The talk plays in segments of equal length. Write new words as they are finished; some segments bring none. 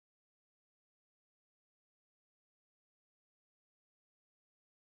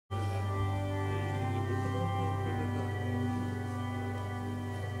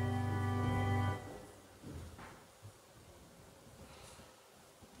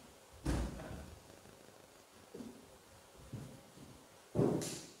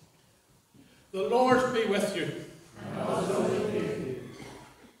The Lord be with you. And also with you.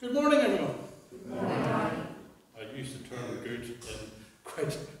 Good morning, everyone. Good morning. I use the term good in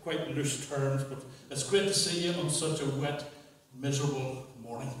quite loose terms, but it's great to see you on such a wet, miserable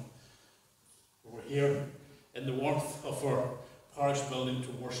morning. We're here in the warmth of our parish building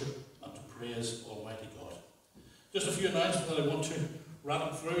to worship and to praise Almighty God. Just a few announcements that I want to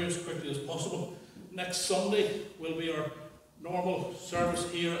rattle through as quickly as possible. Next Sunday will be our normal service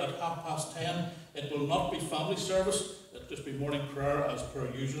here at 10:30. It will not be family service, it'll just be morning prayer as per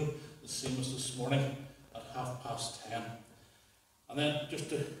usual, the same as this morning at 10:30. And then just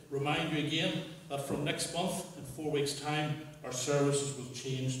to remind you again that from next month, in 4 weeks' time, our services will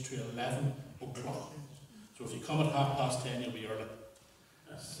change to 11 o'clock. So if you come at 10:30, you'll be early.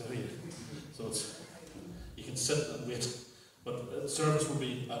 So you can sit and wait. But the service will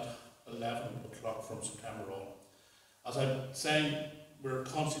be at 11 o'clock from September on. As I'm saying, we're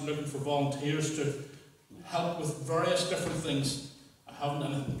constantly looking for volunteers to help with various different things. I haven't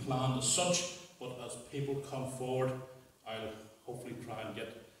anything planned as such, but as people come forward, I'll hopefully try and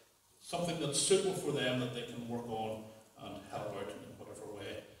get something that's suitable for them that they can work on and help out in whatever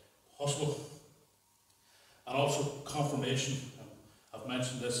way possible. And also confirmation. I've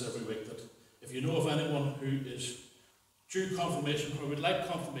mentioned this every week, that if you know of anyone who is due confirmation or would like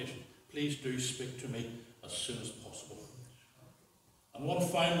confirmation, please do speak to me as soon as possible. And one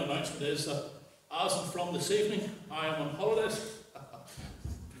final announcement is that as and from this evening, I am on holidays.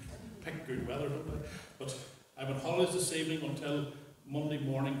 Pick good weather, don't I? But I'm on holidays this evening until Monday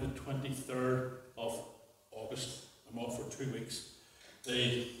morning, the 23rd of August. I'm off for 2 weeks.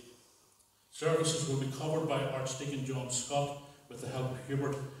 The services will be covered by Archdeacon John Scott with the help of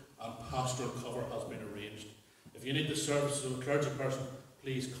Hubert, and pastoral cover has been arranged. If you need the services of a clergy person,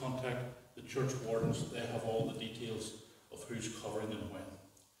 please contact the church wardens. They have all the details of who's covering them when.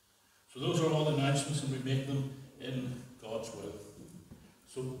 So those are all the announcements, and we make them in God's will.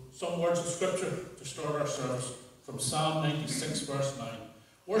 So some words of scripture to start our service from Psalm 96 verse 9.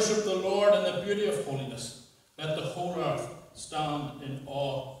 Worship the Lord in the beauty of holiness. Let the whole earth stand in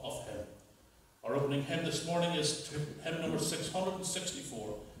awe of him. Our opening hymn this morning is to hymn number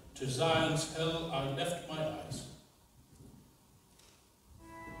 664. To Zion's hill I lift my eyes.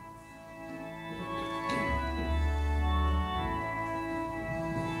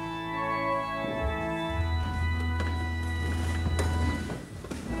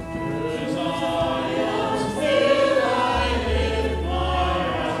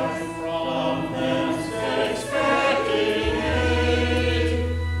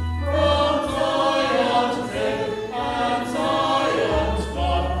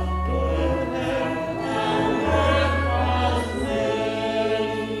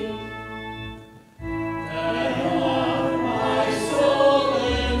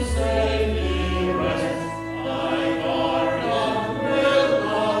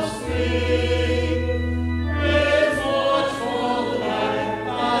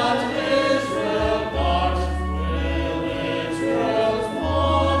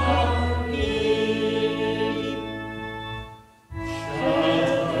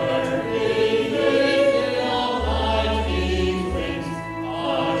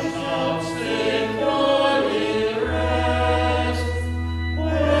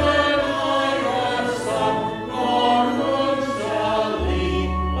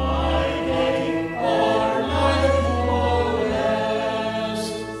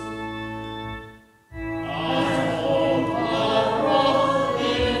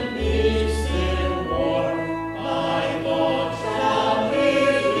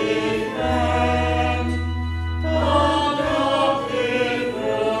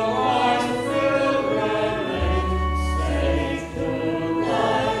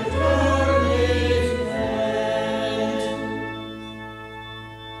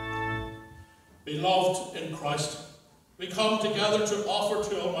 Beloved in Christ, we come together to offer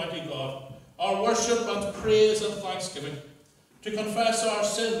to Almighty God our worship and praise and thanksgiving, to confess our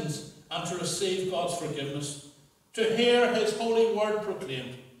sins and to receive God's forgiveness, to hear his holy word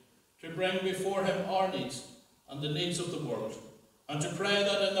proclaimed, to bring before him our needs and the needs of the world, and to pray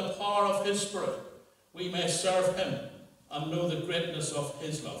that in the power of his Spirit we may serve him and know the greatness of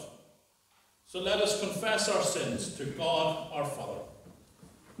his love. So let us confess our sins to God our Father.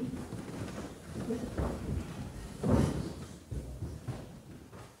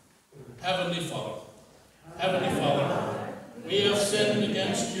 Heavenly Father, we have sinned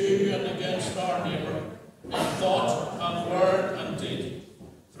against you and against our neighbour, in thought and word and deed,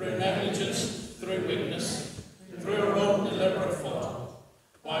 through negligence, through weakness, through our own deliberate fault,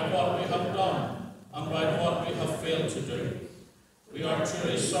 by what we have done and by what we have failed to do. We are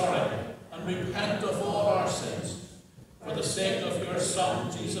truly sorry and repent of all our sins, for the sake of your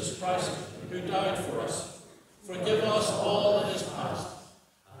Son, Jesus Christ, who died for us. Forgive us all that is past,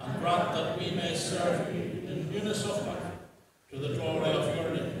 and grant that we may serve you in newness of life, to the glory of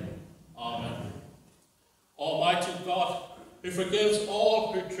your name. Amen. Almighty God, who forgives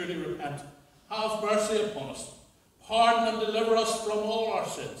all who truly repent, have mercy upon us. Pardon and deliver us from all our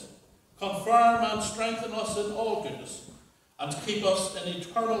sins. Confirm and strengthen us in all goodness, and keep us in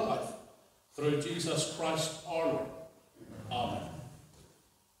eternal life, through Jesus Christ our Lord. Amen.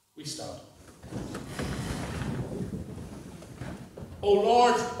 We stand. O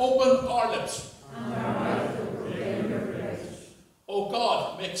Lord, open our lips, and our mouth will proclaim your praise. O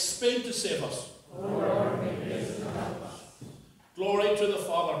God, make speed to save us. O Lord, make haste to help us. Glory to the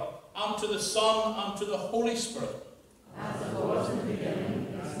Father, and to the Son, and to the Holy Spirit. As it was in the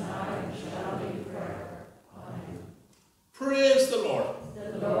beginning, is now, and shall be forever. Amen. Praise the Lord.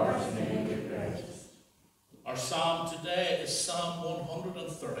 The Lord's name be praised. Our psalm today is Psalm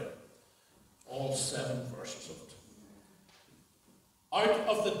 130, all 7 verses of it. Out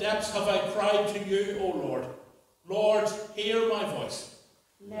of the depths have I cried to you, O Lord. Lord, hear my voice.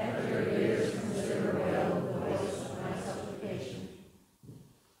 Let your ears consider well the voice of my supplication.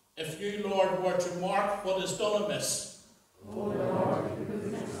 If you, Lord, were to mark what is done amiss, O Lord, who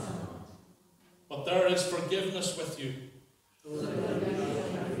can stand? but there is forgiveness with you. So that we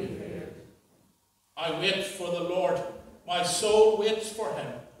shall be feared. I wait for the Lord. My soul waits for him.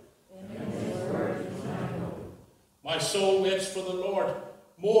 In his word is my hope. My soul waits for the Lord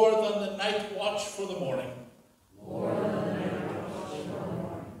more than the night watch for the morning. More than the night watch for the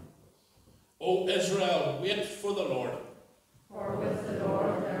morning. O Israel, wait for the Lord. For with the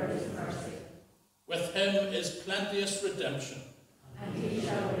Lord there is mercy, With him is plenteous redemption. and he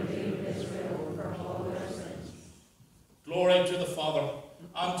shall redeem Israel from all their sins. Glory to the Father,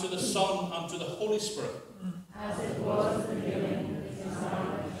 and to the Son, and to the Holy Spirit. As it was in the beginning, is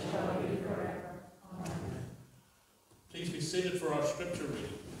now, and shall be forever. Amen. Please be seated for our scripture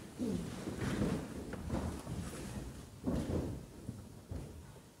reading.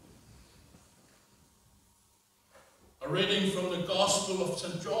 A reading from the Gospel of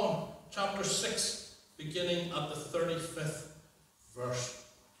St. John, chapter 6, beginning at the 35th verse.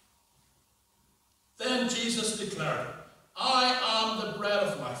 Then Jesus declared, I am the bread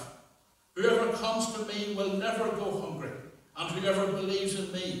of life. Whoever comes to me will never go hungry, and whoever believes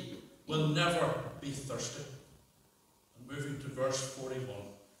in me will never be thirsty. And moving to verse 41.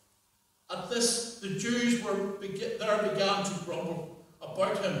 At this, the Jews began to grumble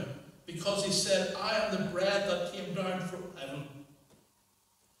about him, because he said, I am the bread that came down from heaven.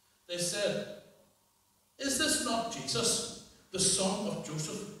 They said, Is this not Jesus, the son of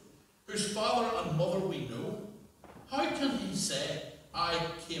Joseph, whose father and mother we know? How can he say, I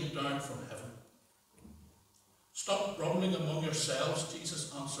came down from heaven? Stop grumbling among yourselves,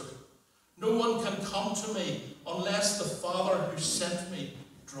 Jesus answered. No one can come to me unless the Father who sent me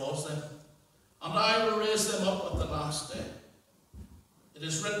draws them, and I will raise them up at the last day. It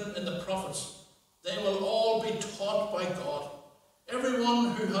is written in the prophets, they will all be taught by God.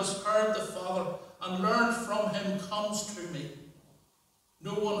 Everyone who has heard the Father and learned from him comes to me.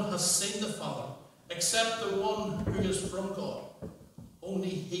 No one has seen the Father except the one who is from God. Only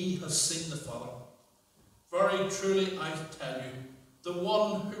he has seen the Father. Very truly I tell you, the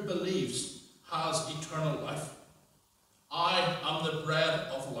one who believes has eternal life. I am the bread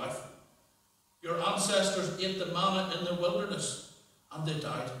of life. Your ancestors ate the manna in the wilderness, and they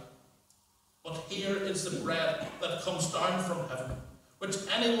died. But here is the bread that comes down from heaven, which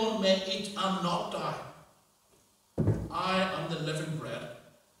anyone may eat and not die. I am the living bread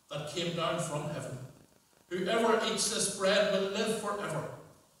that came down from heaven. Whoever eats this bread will live forever.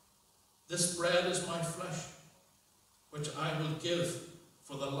 This bread is my flesh, which I will give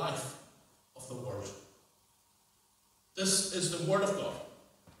for the life of the world. This is the word of God.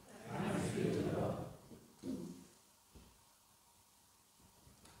 Thanks be to God.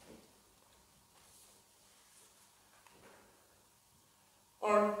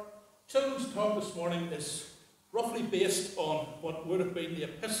 Our children's talk this morning is roughly based on what would have been the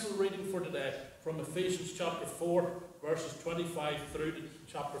epistle reading for today from Ephesians chapter 4, verses 25 through to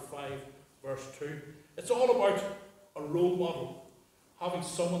chapter 5, verse 2. It's all about a role model, having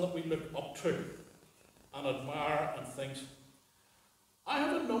someone that we look up to and admire and things. I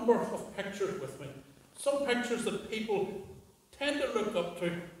have a number of pictures with me. Some pictures that people tend to look up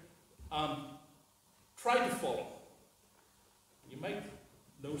to and try to follow. You might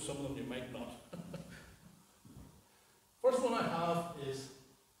know some of them, you might not. First one I have is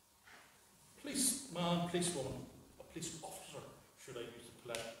policeman, policewoman, a police officer, should I use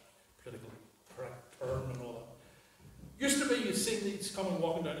the political correct term and all that. Used to be, you see these coming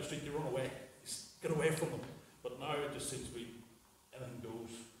walking down the street, you run away, you get away from them. But now it just seems to be anything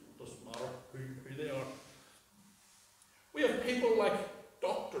goes, doesn't matter who they are. We have people like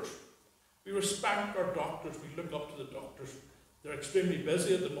doctors. We respect our doctors, we look up to the doctors. They're extremely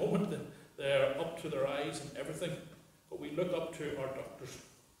busy at the moment, they're up to their eyes and everything, but we look up to our doctors.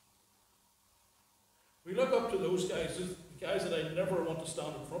 We look up to those guys, the guys that I never want to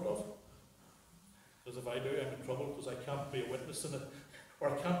stand in front of. Because if I do, I'm in trouble, because I can't be a witness in it,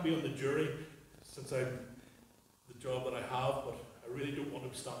 or I can't be on the jury, since I'm the job that I have, but I really don't want to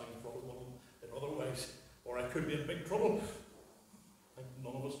be standing in front of one of them in other ways, or I could be in big trouble. I think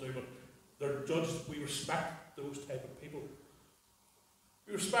none of us do, but they're judged. We respect those type of people.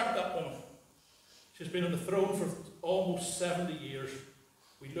 We respect that woman. She's been on the throne for almost 70 years.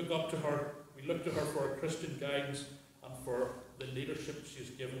 We look up to her. We look to her for her Christian guidance and for the leadership she's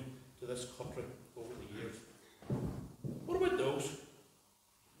given to this country over the years. What about those?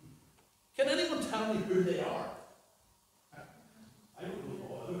 Can anyone tell me who they are? I don't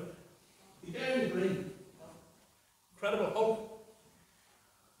know who. The guy in green, Incredible Hulk.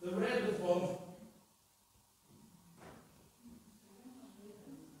 The red at the bottom.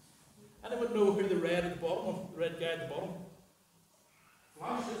 Anyone know who the red at the bottom, the red guy at the bottom?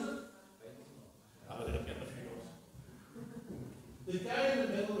 Flash, is it? I didn't get the figures. The guy in the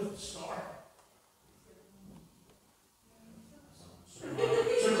middle with the star. Superman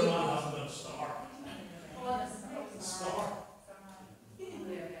hasn't got a star. Star.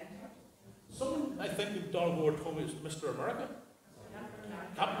 Someone, I think, in Donald Ward told me is Mr. America.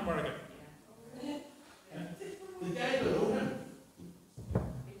 Captain America. The guy below him.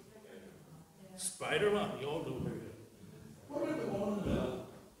 Spider-Man. You all know who he is. What about the one in the middle?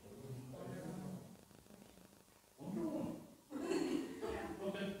 Wonder Woman.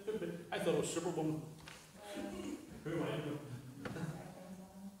 Okay, could be. I thought it was Superwoman. Who am I?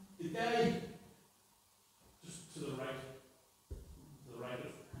 The guy just to the right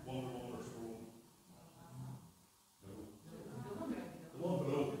of Wonder Woman or Superwoman. No. The one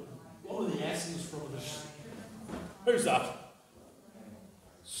below. One of the S's from this. Who's that?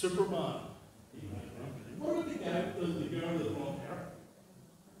 Superman. What about the guy with the girl with the blonde hair?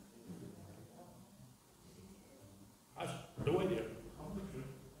 I've no idea.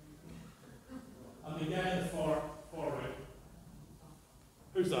 And the guy in the far right.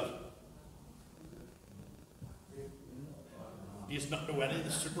 Who's that? Do you not know any of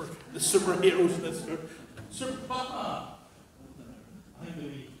the superheroes in this? Super Batman. I think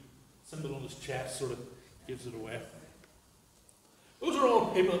the symbol on his chest sort of gives it away. Those are all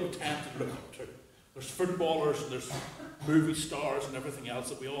people that we tend to look up to. There's footballers, and there's movie stars and everything else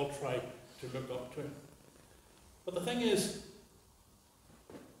that we all try to look up to. But the thing is,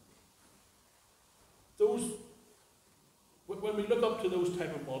 when we look up to those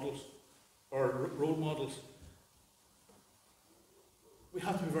type of models, or role models, we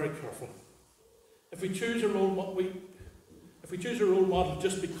have to be very careful. If we choose a role model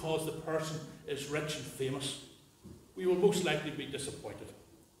just because the person is rich and famous, we will most likely be disappointed.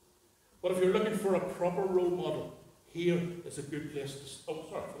 But if you're looking for a proper role model, here is a good place to... Oh,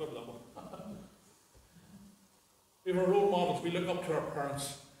 sorry, I forgot that one. We have our role models. We look up to our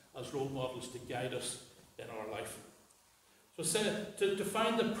parents as role models to guide us in our life. So to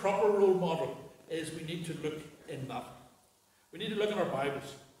find the proper role model is we need to look in that. We need to look in our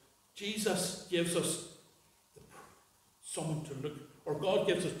Bibles. Jesus gives us someone to look, or God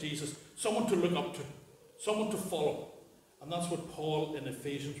gives us Jesus, someone to look up to, someone to follow. And that's what Paul in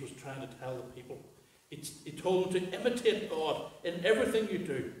Ephesians was trying to tell the people. He told them to imitate God in everything you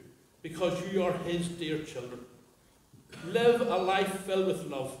do, because you are his dear children. Live a life filled with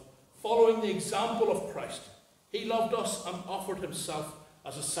love, following the example of Christ. He loved us and offered himself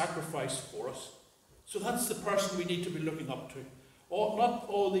as a sacrifice for us. So that's the person we need to be looking up to. Not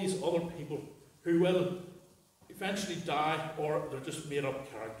all these other people who will eventually die, or they're just made up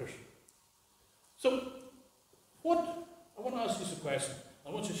characters. So, I want to ask you a question. I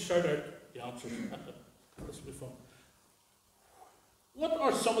want you to shout out the answers. This will be fun. What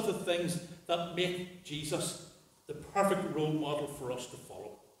are some of the things that make Jesus the perfect role model for us to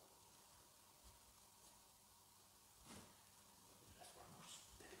follow?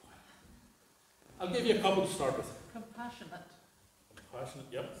 I'll give you a couple to start with. Compassionate. Compassionate,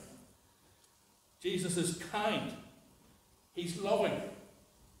 yep. Jesus is kind. He's loving.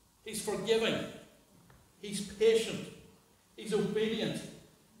 He's forgiving. He's patient. He's obedient.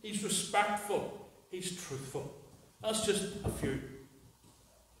 He's respectful. He's truthful. That's just a few.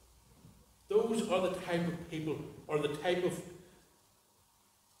 Those are the type of people, or the type of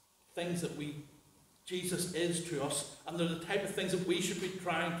things that Jesus is to us, and they're the type of things that we should be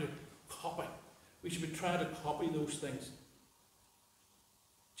trying to copy. We should be trying to copy those things.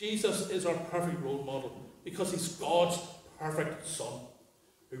 Jesus is our perfect role model because he's God's perfect Son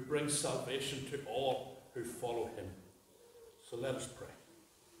who brings salvation to all who follow him. So let us pray.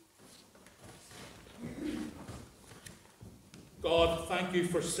 God, thank you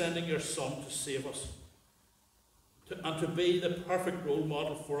for sending your Son to save us and to be the perfect role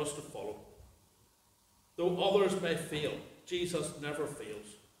model for us to follow. Though others may fail, Jesus never fails.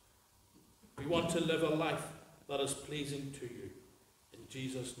 We want to live a life that is pleasing to you. In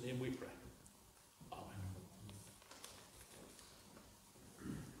Jesus' name we pray. Amen.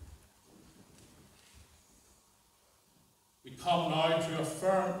 We come now to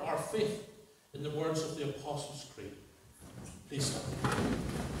affirm our faith in the words of the Apostles' Creed. Please stand.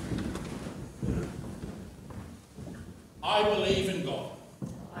 I believe in God.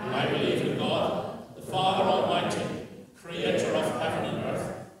 I believe in God, the Father Almighty, creator of heaven and earth.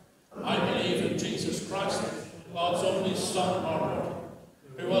 I believe in Jesus Christ, God's only Son, our Lord,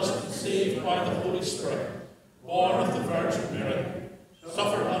 who was conceived by the Holy Spirit, born of the Virgin Mary,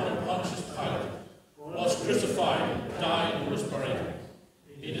 suffered under Pontius Pilate, was crucified, died, and was buried.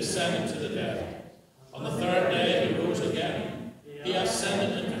 He descended to the dead. On the third day he rose again. He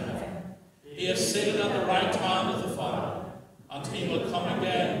ascended into heaven. He is seated at the right hand of the Father, and he will come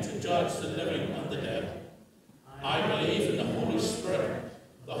again to judge the living and the dead. I believe in the Holy Spirit,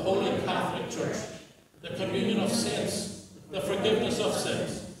 the Holy Catholic Church, the communion of saints, the forgiveness of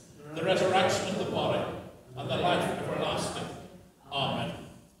sins, the resurrection of the body, and the life everlasting. Amen.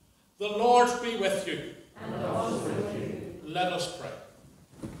 The Lord be with you. And also with you. Let us pray.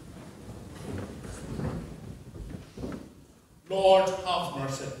 Lord, have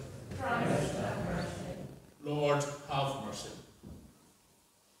mercy. Christ, have mercy. Lord, have mercy.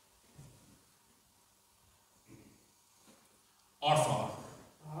 Our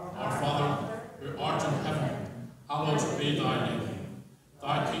Father, who art in heaven, hallowed be thy name.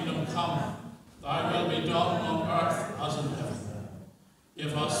 Thy kingdom come, thy will be done on earth as in heaven.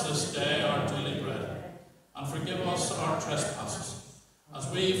 Give us this day our daily bread, and forgive us our trespasses,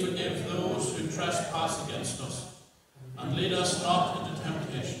 as we forgive those who trespass against us. And lead us not into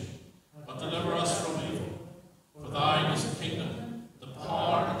temptation, but deliver us from evil. For thine is the kingdom, the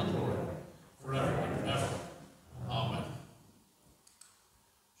power, and the glory, forever and ever. Amen.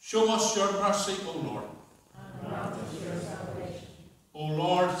 Show us your mercy, O Lord. And grant us your salvation. O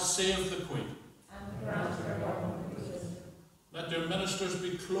Lord, save the Queen. And grant her government wisdom. Let your ministers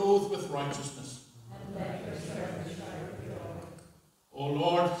be clothed with righteousness. And let your servants shout with joy. O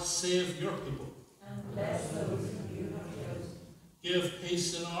Lord, save your people. And bless those whom you have chosen. Give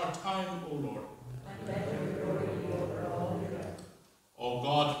peace in our time, O Lord. And let your glory be over all the earth. O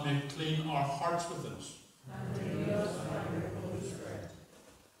God, make clean our hearts within us. And renew us by your Holy Spirit.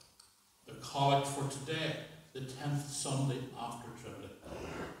 The collect for today, the 10th Sunday after Triplet.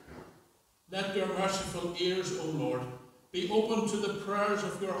 Let your merciful ears, O Lord, be open to the prayers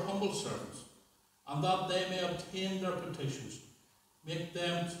of your humble servants, and that they may obtain their petitions. Make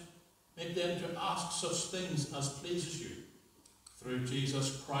them to ask such things as pleases you. Through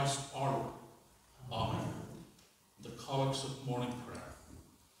Jesus Christ our Lord. Amen. The collects of morning prayer.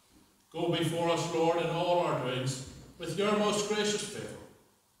 Go before us, Lord, in all our doings, with your most gracious favour,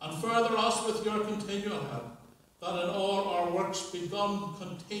 and further us with your continual help, that in all our works begun,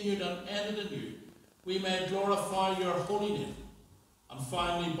 continued, and ended in you, we may glorify your holy name, and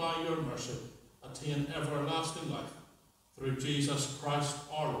finally, by your mercy, attain everlasting life. Through Jesus Christ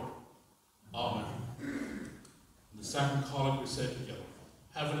our Lord. Amen. In the second collect we say together,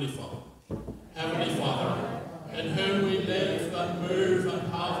 Heavenly Father, in whom we live and move and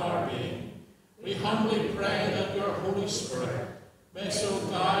have our being, we humbly pray that your Holy Spirit may so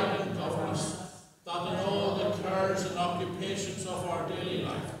guide and govern us, that in all the cares and occupations of our daily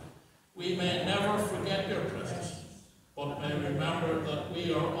life, we may never forget your presence, but may remember that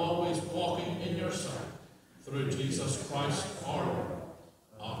we are always walking in your sight. Through Jesus Christ our Lord.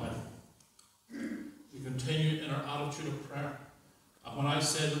 Amen. We continue in our attitude of prayer. And when I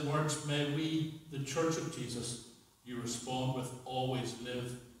say the words, may we, the Church of Jesus, you respond with always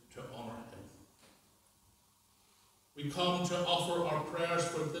live to honour him. We come to offer our prayers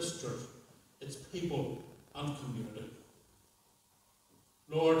for this church, its people and community.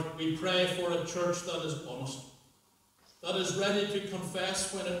 Lord, we pray for a church that is honest, that is ready to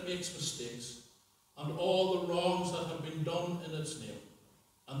confess when it makes mistakes, and all the wrongs that have been done in its name,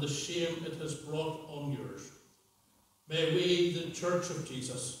 and the shame it has brought on yours. May we, the Church of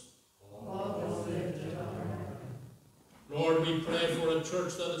Jesus, Lord, we pray for a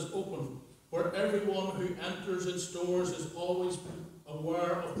church that is open, where everyone who enters its doors is always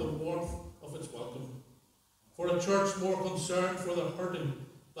aware of the warmth of its welcome. For a church more concerned for the hurting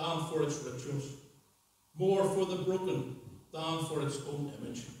than for its rituals, more for the broken than for its own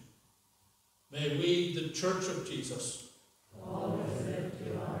image. May we, the Church of Jesus, always live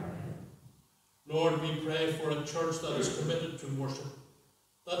to honor him. Lord, we pray for a church that is committed to worship,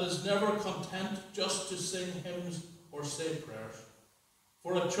 that is never content just to sing hymns or say prayers.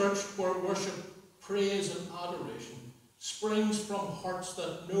 For a church where worship, praise and adoration springs from hearts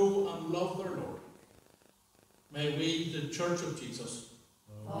that know and love their Lord. May we, the Church of Jesus,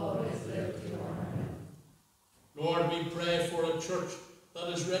 always live to honor him. Lord, we pray for a church that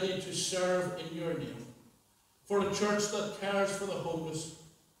is ready to serve in your name. For a church that cares for the homeless,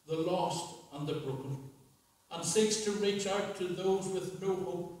 the lost and the broken, and seeks to reach out to those with no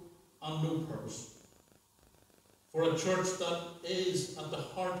hope and no purpose. For a church that is at the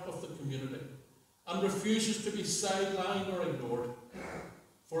heart of the community and refuses to be sidelined or ignored.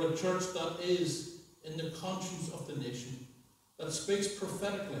 For a church that is in the conscience of the nation, that speaks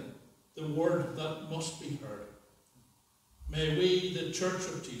prophetically the word that must be heard. May we, the Church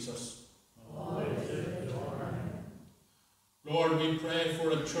of Jesus, always live to honor him. Lord, we pray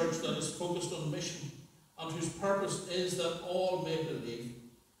for a church that is focused on mission and whose purpose is that all may believe.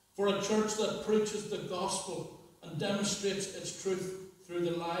 For a church that preaches the gospel and demonstrates its truth through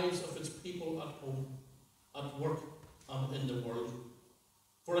the lives of its people at home, at work, and in the world.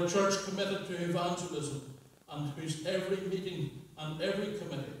 For a church committed to evangelism and whose every meeting and every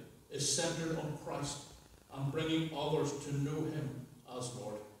committee is centred on Christ and bringing others to know him as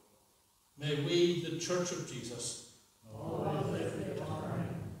Lord. May we, the Church of Jesus, always live to honor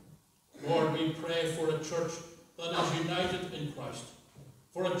him. Lord, we pray for a church that is united in Christ,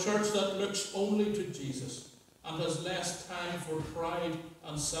 for a church that looks only to Jesus and has less time for pride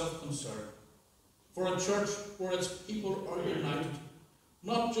and self-concern, for a church where its people are united,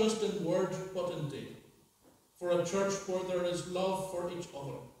 not just in word but in deed, for a church where there is love for each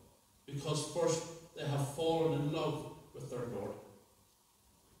other, because first they have fallen in love with their Lord.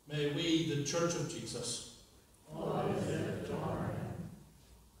 May we, the Church of Jesus, always live to honor him.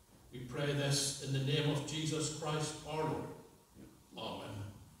 we pray this in the name of Jesus Christ our Lord.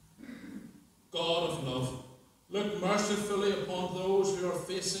 Amen. God of love, look mercifully upon those who are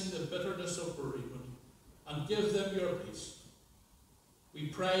facing the bitterness of bereavement and give them your peace. We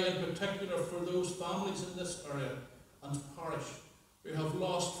pray in particular for those families in this area and parish who have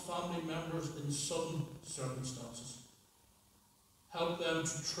lost family members in sudden circumstances. Help them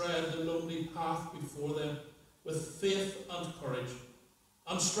to tread the lonely path before them with faith and courage,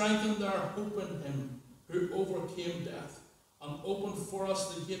 and strengthen their hope in him who overcame death and opened for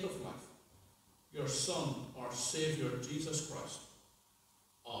us the gate of life, your Son, our Saviour, Jesus Christ.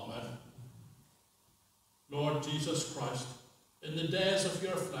 Amen. Lord Jesus Christ, in the days of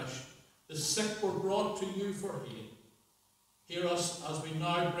your flesh, the sick were brought to you for healing. Hear us as we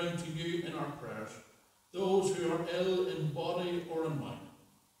now bring to you in our prayers those who are ill in body or in mind,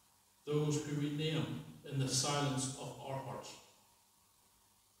 those who we name in the silence of our hearts.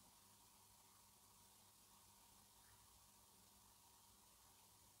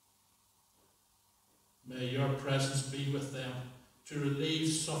 May your presence be with them to relieve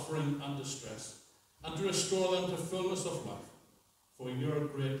suffering and distress, and to restore them to fullness of life, for your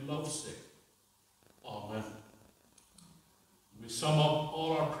great love's sake. Amen. We sum up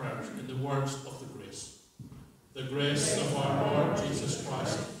all our prayers in the words of the grace. The grace of our Lord Jesus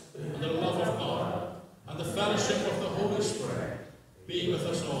Christ, and the love of God, and the fellowship of the Holy Spirit be with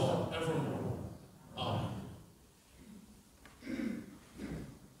us all evermore. Amen.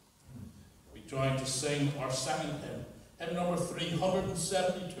 We join to sing our second hymn, hymn number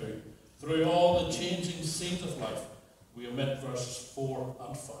 372, Through All the Changing Scenes of Life. We omit verses 4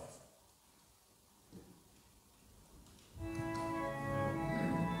 and 5.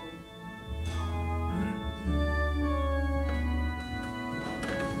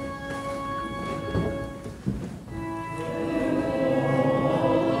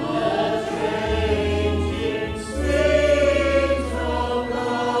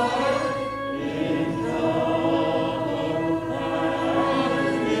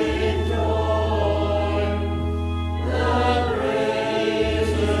 The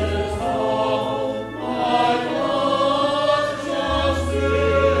praises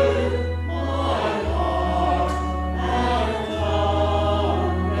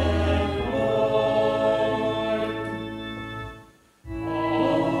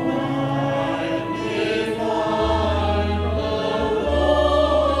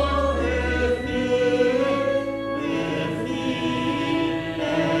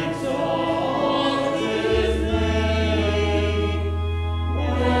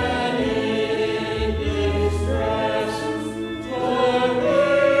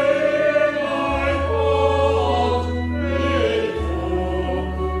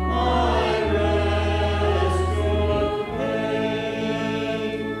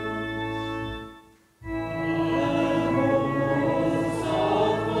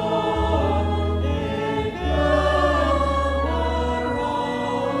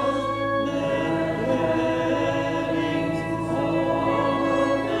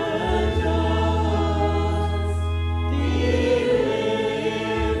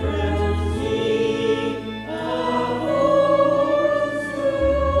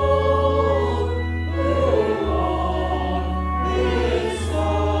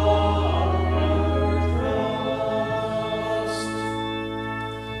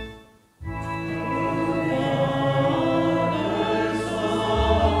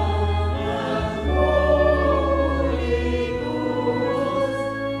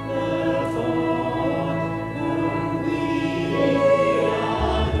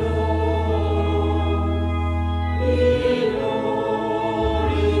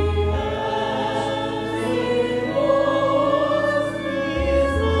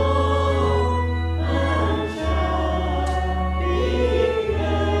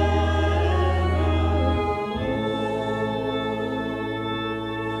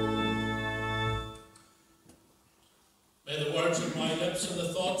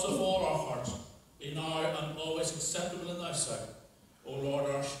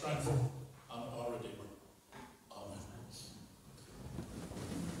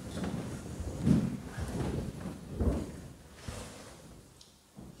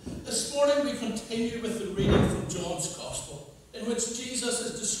continue with the reading from John's Gospel, in which Jesus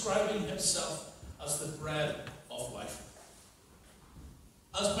is describing himself as the bread of life.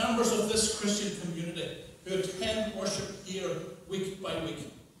 As members of this Christian community who attend worship here week by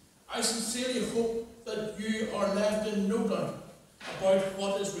week, I sincerely hope that you are left in no doubt about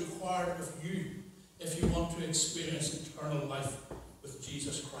what is required of you if you want to experience eternal life with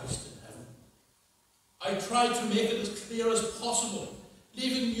Jesus Christ in heaven. I try to make it as clear as possible,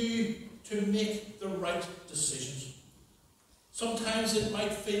 leaving you to make the right decisions. Sometimes it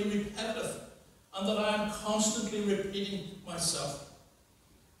might feel repetitive and that I am constantly repeating myself.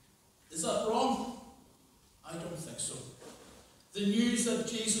 Is that wrong? I don't think so. The news that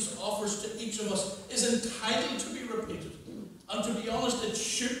Jesus offers to each of us is entitled to be repeated. And to be honest, it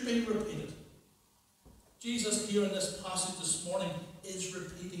should be repeated. Jesus here in this passage this morning is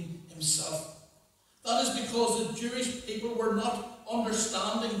repeating himself. That is because the Jewish people were not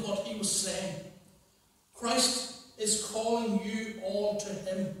understanding what he was saying. Christ is calling you all to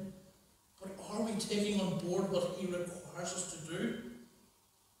him. But are we taking on board what he requires us to do?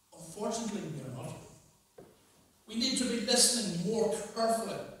 Unfortunately, we are not. We need to be listening more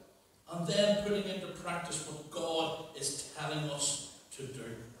carefully and then putting into practice what God is telling us to do.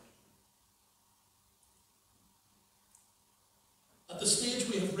 At the stage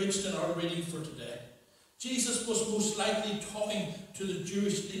we have reached in our reading for today, Jesus was most likely talking to the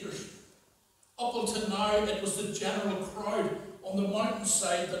Jewish leaders. Up until now, it was the general crowd on the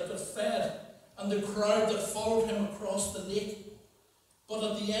mountainside that got fed, and the crowd that followed him across the lake. But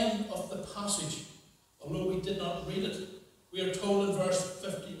at the end of the passage, although we did not read it, we are told in verse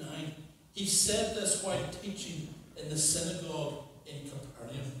 59, he said this while teaching in the synagogue in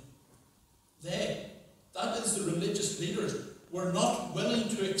Capernaum. They, that is the religious leaders, were not willing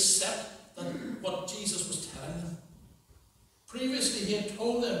to accept what Jesus was telling them. Previously, he had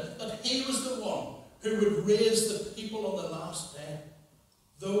told them that he was the one who would raise the people on the last day,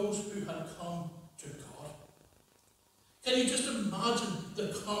 those who had come to God. Can you just imagine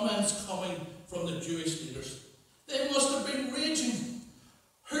the comments coming from the Jewish leaders? They must have been raging.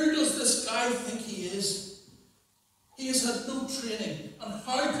 Who does this guy think he is? He has had no training, and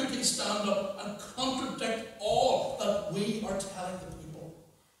how could he stand up and contradict all that we are telling the people?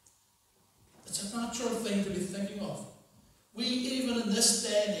 It's a natural thing to be thinking of. We, even in this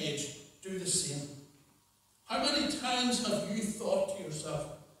day and age, do the same. How many times have you thought to yourself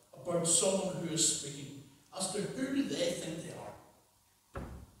about someone who is speaking as to who do they think they are?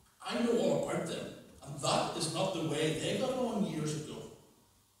 I know all about them, and that is not the way they got on years ago.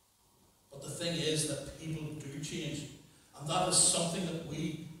 But the thing is that people do change, and that is something that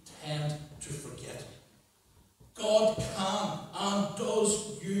we tend to forget. God can and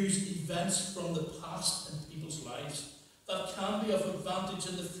does use events from the past in people's lives that can be of advantage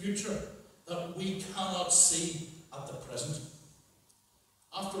in the future that we cannot see at the present.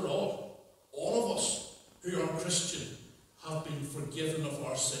 After all of us who are Christian have been forgiven of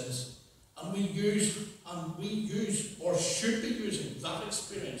our sins, and we use or should be using that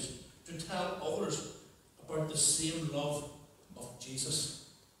experience to tell others about the same love of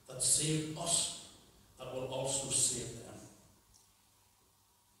Jesus that saved us, that will also save them.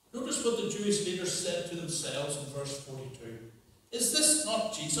 Notice what the Jewish leaders said to themselves in verse 42. Is this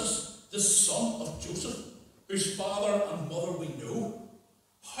not Jesus, the son of Joseph, whose father and mother we know?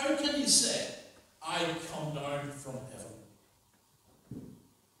 How can he say, I come down from heaven?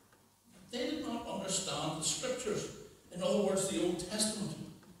 They did not understand the scriptures. In other words, the Old Testament,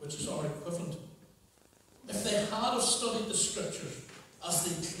 which is our equivalent. If they had have studied the scriptures as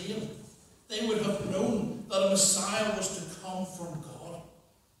they claim, they would have known that a Messiah was to come from God.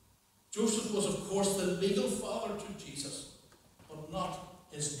 Joseph was, of course, the legal father to Jesus, but not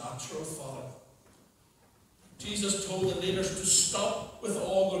his natural father. Jesus told the leaders to stop with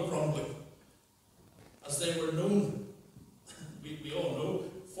all their grumbling, as they were known, we all know,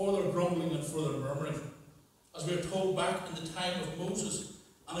 for their grumbling and for their murmuring. As we are told back in the time of Moses,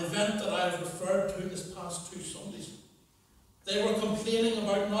 an event that I have referred to this past 2 Sundays. They were complaining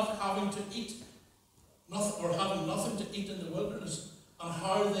about not having to eat, or having nothing to eat in the wilderness, and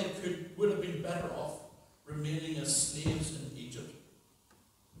how they would have been better off remaining as slaves in Egypt.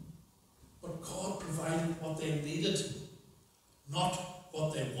 But God provided what they needed, not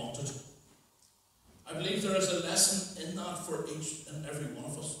what they wanted. I believe there is a lesson in that for each and every one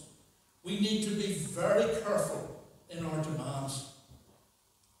of us. We need to be very careful in our demands.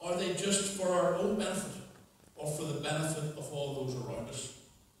 Are they just for our own benefit, or for the benefit of all those around us?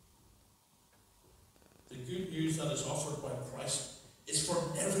 The good news that is offered by Christ is for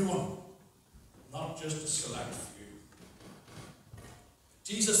everyone, not just a select few.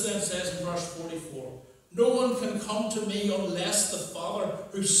 Jesus then says in verse 44, "No one can come to me unless the Father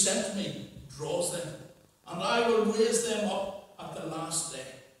who sent me draws them, and I will raise them up at the last day."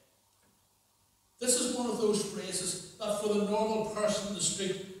 This is one of those phrases that for the normal person in the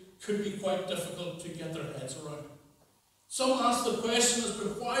street could be quite difficult to get their heads around. Some ask the question as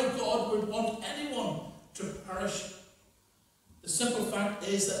to why God would want anyone to perish. The simple fact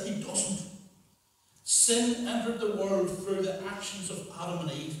is that he doesn't. Sin entered the world through the actions of Adam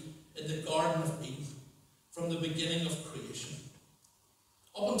and Eve in the Garden of Eden from the beginning of creation.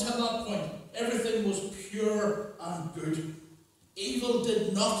 Up until that point, everything was pure and good. Evil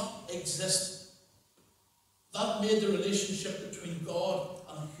did not exist. That made the relationship between God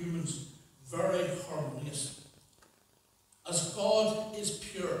and humans very harmonious. As God is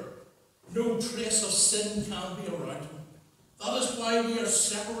pure, no trace of sin can be around him. That is why we are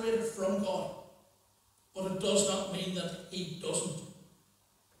separated from God. But it does not mean that he doesn't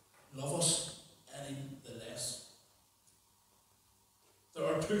love us any the less. There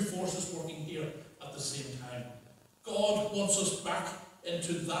are two forces working here at the same time. God wants us back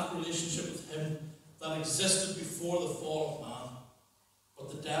into that relationship with him that existed before the fall of man.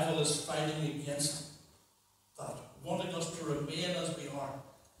 But the devil is fighting against that, wanting us to remain as we are,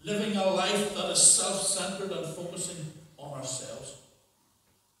 living a life that is self-centered and focusing on ourselves.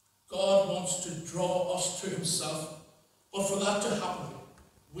 God wants to draw us to himself, but for that to happen,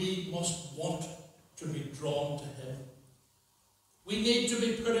 we must want to be drawn to him. We need to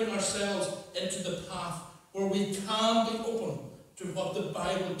be putting ourselves into the path where we can be open to what the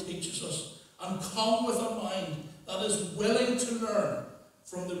Bible teaches us and come with a mind that is willing to learn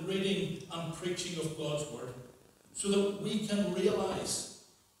from the reading and preaching of God's word, so that we can realize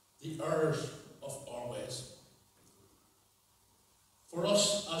the errors of our ways. For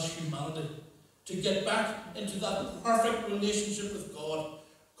us as humanity to get back into that perfect relationship with God,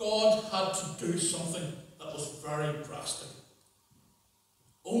 God had to do something that was very drastic.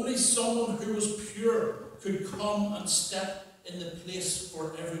 Only someone who was pure could come and step in the place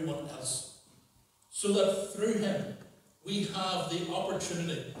for everyone else, so that through him we have the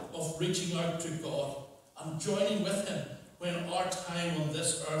opportunity of reaching out to God and joining with him when our time on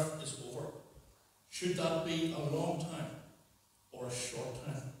this earth is over, should that be a long time or a short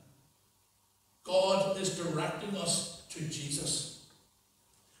time. God is directing us to Jesus.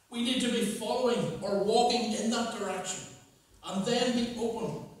 We need to be following or walking in that direction and then be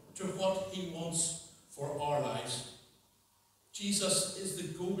open to what he wants for our lives. Jesus is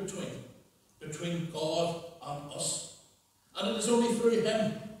the go-between between God and us. And it is only through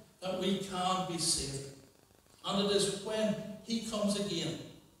him that we can be saved. And it is when he comes again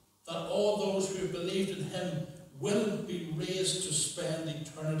that all those who believed in him will be raised to spend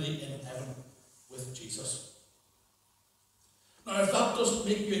eternity in heaven with Jesus. Now, if that doesn't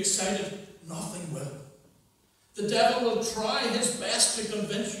make you excited, nothing will. The devil will try his best to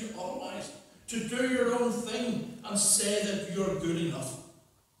convince you otherwise, to do your own thing and say that you're good enough.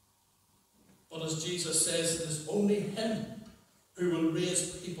 But as Jesus says, it is only him who will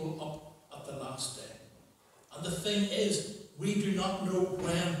raise people up at the last day. And the thing is, we do not know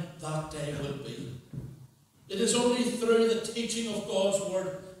when that day will be. It is only through the teaching of God's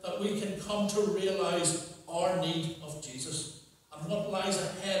word that we can come to realize our need of Jesus and what lies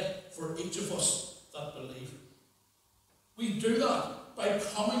ahead for each of us that believe. We do that by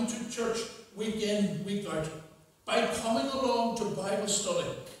coming to church week in, week out, by coming along to Bible study,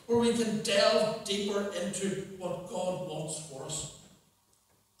 where we can delve deeper into what God wants for us,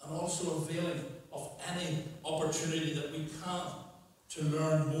 and also availing of any opportunity that we can to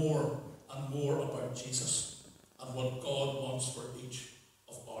learn more and more about Jesus and what God wants for each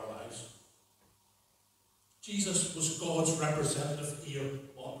of our lives. Jesus was God's representative here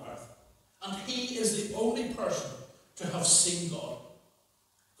on earth, and he is the only person to have seen God.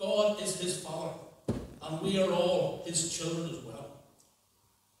 God is his Father, and we are all his children as well.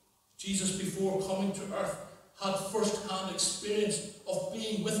 Jesus, before coming to earth, had first-hand experience of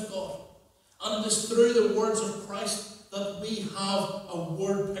being with God. And it is through the words of Christ that we have a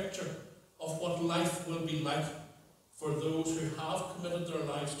word picture of what life will be like for those who have committed their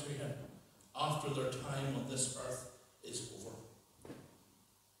lives to him after their time on this earth is over.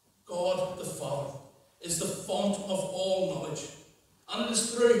 God the Father is the font of all knowledge, and it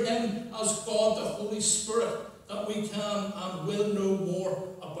is through him as God the Holy Spirit that we can and will know more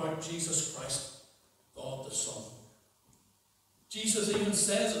about Jesus Christ, God the Son. Jesus even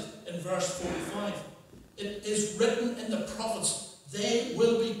says it in verse 45. It is written in the prophets, they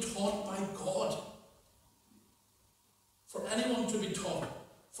will be taught by God. For anyone to be taught,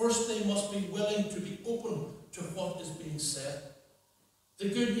 first they must be willing to be open to what is being said. The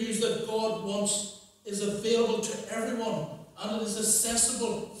good news that God wants is available to everyone, and it is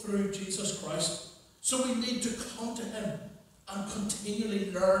accessible through Jesus Christ. So we need to come to him and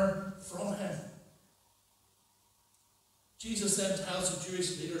continually learn from him. Jesus then tells the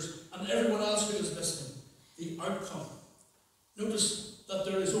Jewish leaders and everyone else who is listening the outcome. Notice that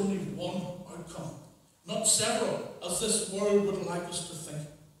there is only one outcome, not several, as this world would like us to think.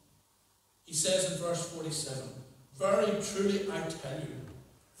 He says in verse 47, "Very truly I tell you,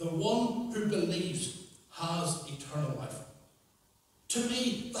 the one who believes has eternal life." To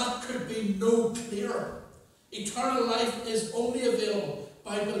me, that could be no clearer. Eternal life is only available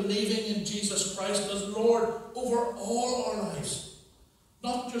by believing in Jesus Christ as Lord over all our lives,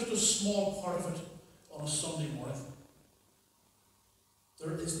 not just a small part of it on a Sunday morning.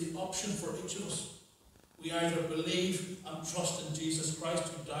 There is the option for each of us. We either believe and trust in Jesus Christ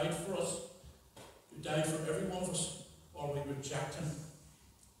who died for us, who died for every one of us, or we reject him.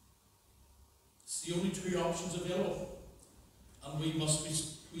 It's the only two options available, and we must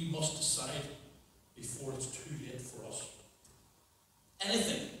decide before it's too late for us.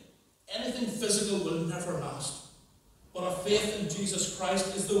 Anything physical will never last, but a faith in Jesus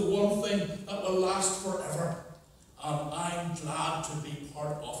Christ is the one thing that will last forever, and I'm glad to be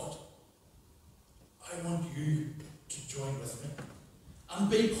part of it. I want you to join with me and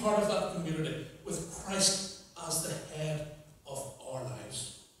be part of that community with Christ as the head of our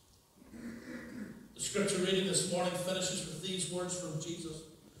lives. The scripture reading this morning finishes with these words from Jesus.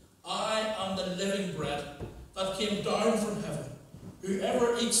 "I am the living bread that came down from heaven.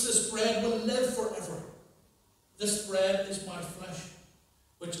 Whoever eats this bread will live forever. This bread is my flesh,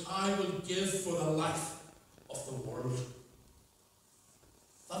 which I will give for the life of the world."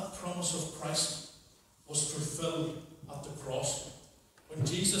 That promise of Christ was fulfilled at the cross when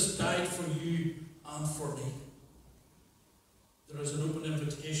Jesus died for you and for me. There is an open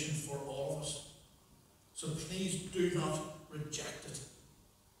invitation for all of us. So please do not reject it,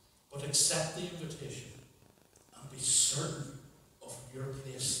 but accept the invitation and be certain of your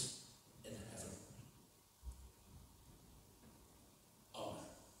place in heaven.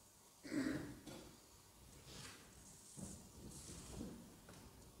 Amen.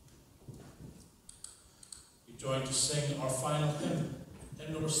 We join to sing our final hymn,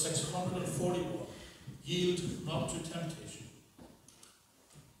 hymn number 641, "Yield Not to Temptation."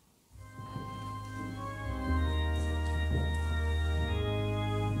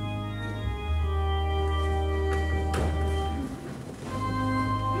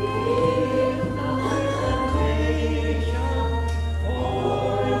 Thank you.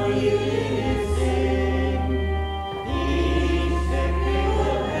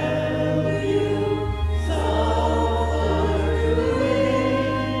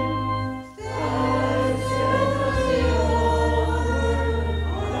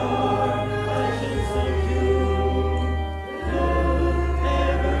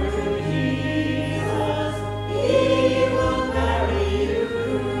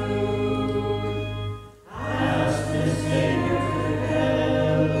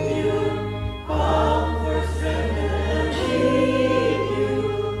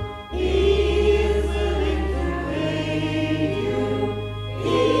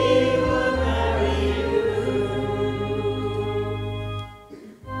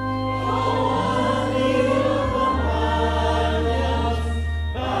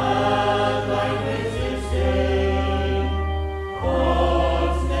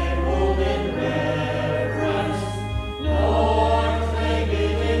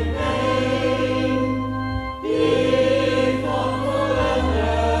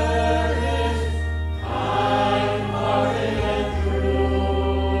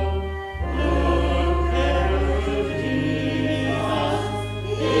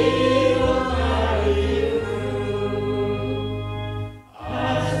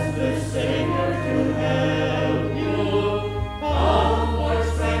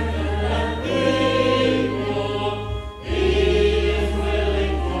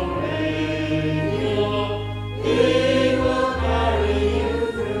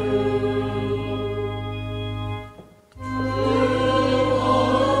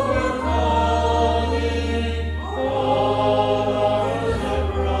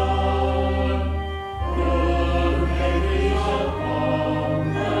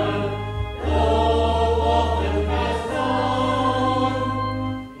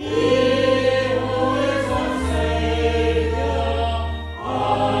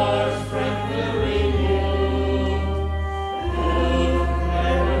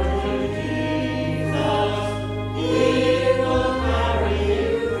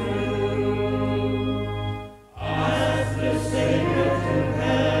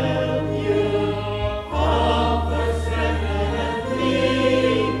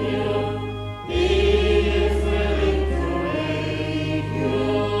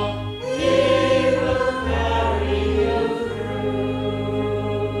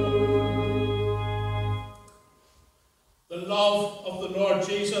 Lord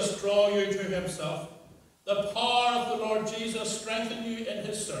Jesus draw you to himself. The power of the Lord Jesus strengthen you in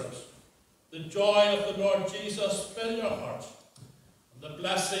his service. The joy of the Lord Jesus fill your hearts. And the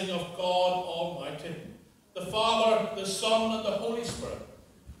blessing of God Almighty, the Father, the Son, and the Holy Spirit,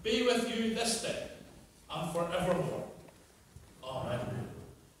 be with you this day and forevermore. Amen.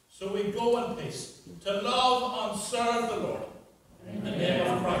 So we go in peace to love and serve the Lord. In the name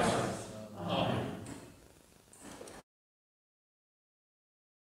of Christ. Amen.